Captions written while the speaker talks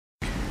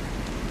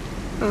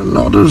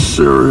Not as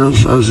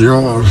serious as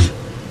yours,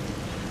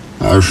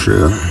 I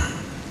fear.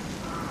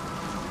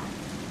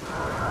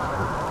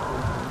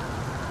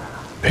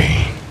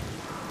 Bane.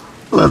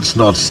 Let's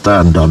not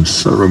stand on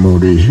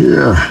ceremony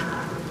here,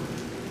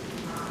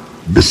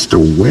 Mr.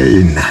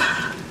 Wayne.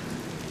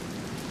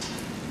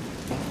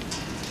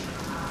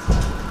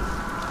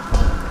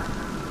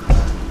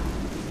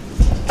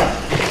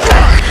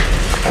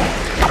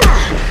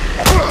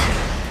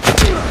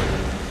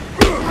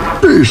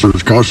 Peace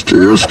has cost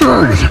you your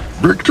strength.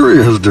 Victory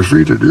has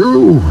defeated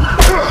you.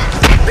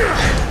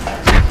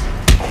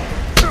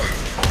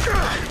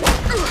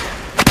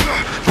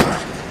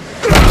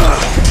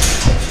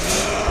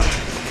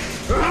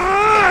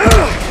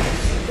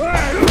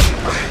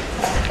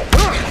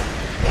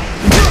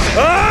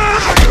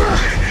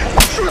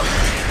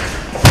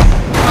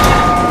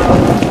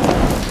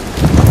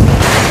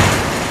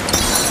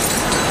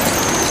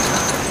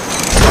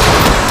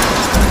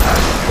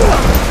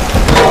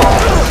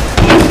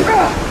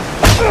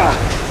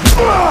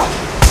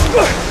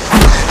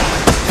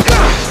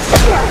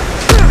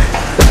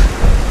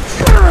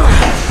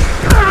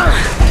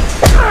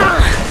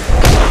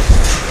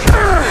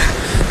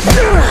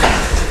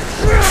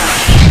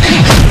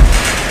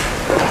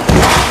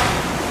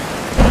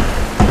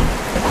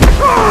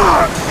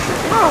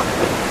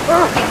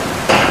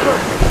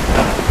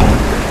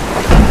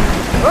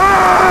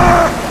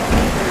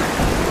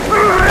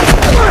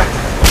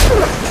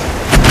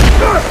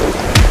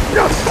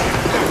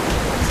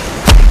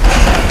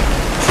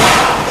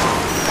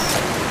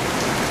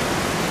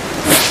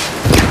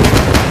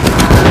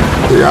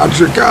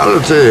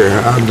 Theatricality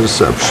and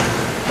deception.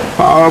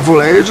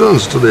 Powerful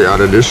agents to the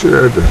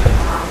uninitiated.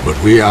 But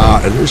we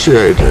are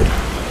initiated,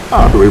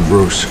 aren't we,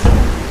 Bruce?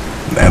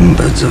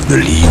 Members of the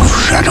League of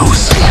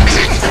Shadows.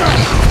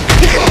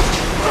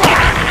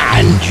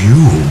 And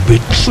you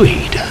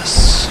betrayed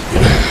us.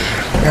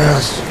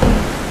 Yes,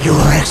 you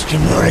were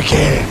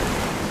excommunicated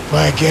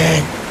by a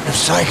gang of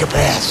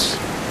psychopaths.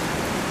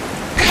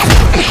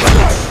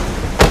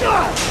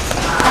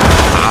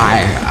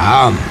 I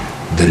am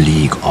the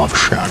League of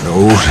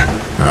Shadows.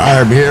 I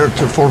am here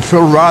to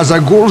fulfill Ra's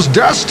al Ghul's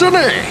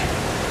destiny.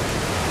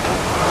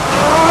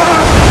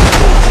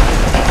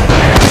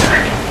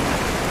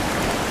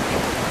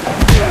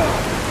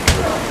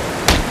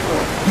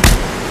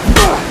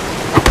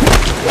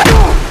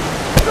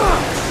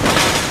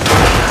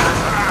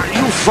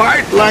 You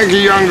fight like a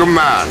younger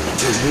man.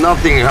 There's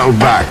nothing held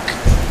back.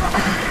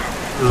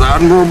 It's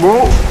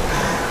admirable,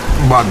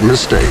 but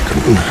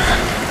mistaken.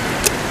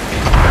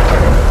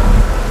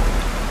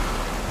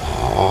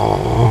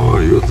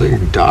 You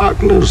think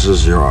darkness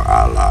is your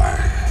ally?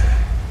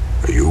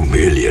 You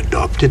merely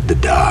adopted the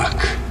dark.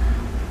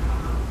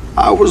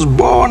 I was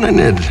born in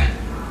it,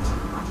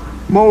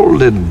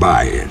 molded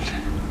by it.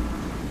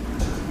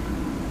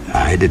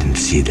 I didn't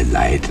see the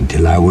light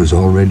until I was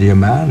already a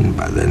man.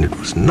 By then it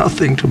was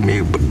nothing to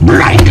me but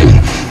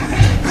blinding.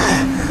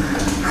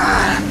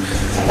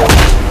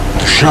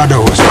 The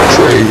shadows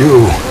betray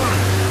you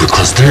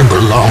because they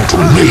belong to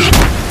me.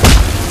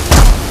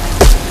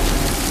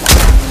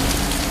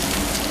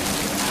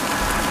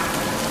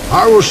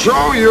 I will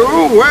show you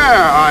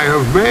where I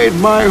have made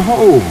my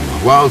home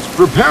whilst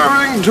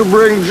preparing to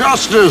bring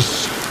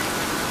justice.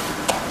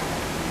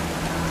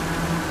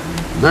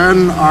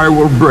 Then I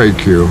will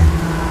break you.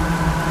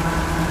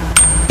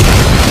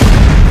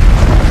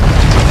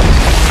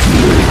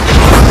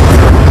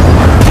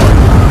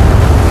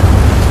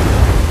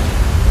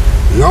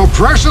 Your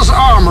precious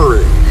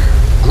armory,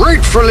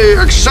 gratefully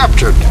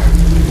accepted.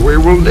 We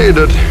will need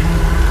it.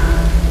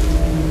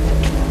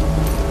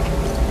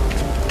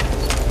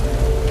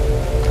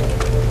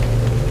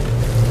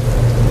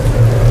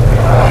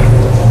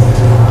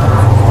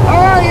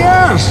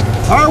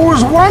 I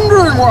was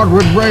wondering what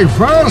would break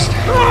first.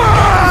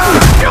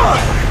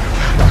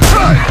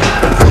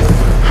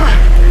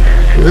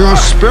 Your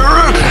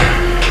spirit?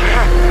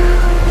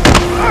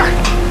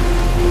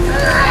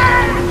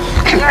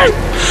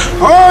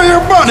 Oh,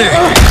 your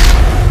body!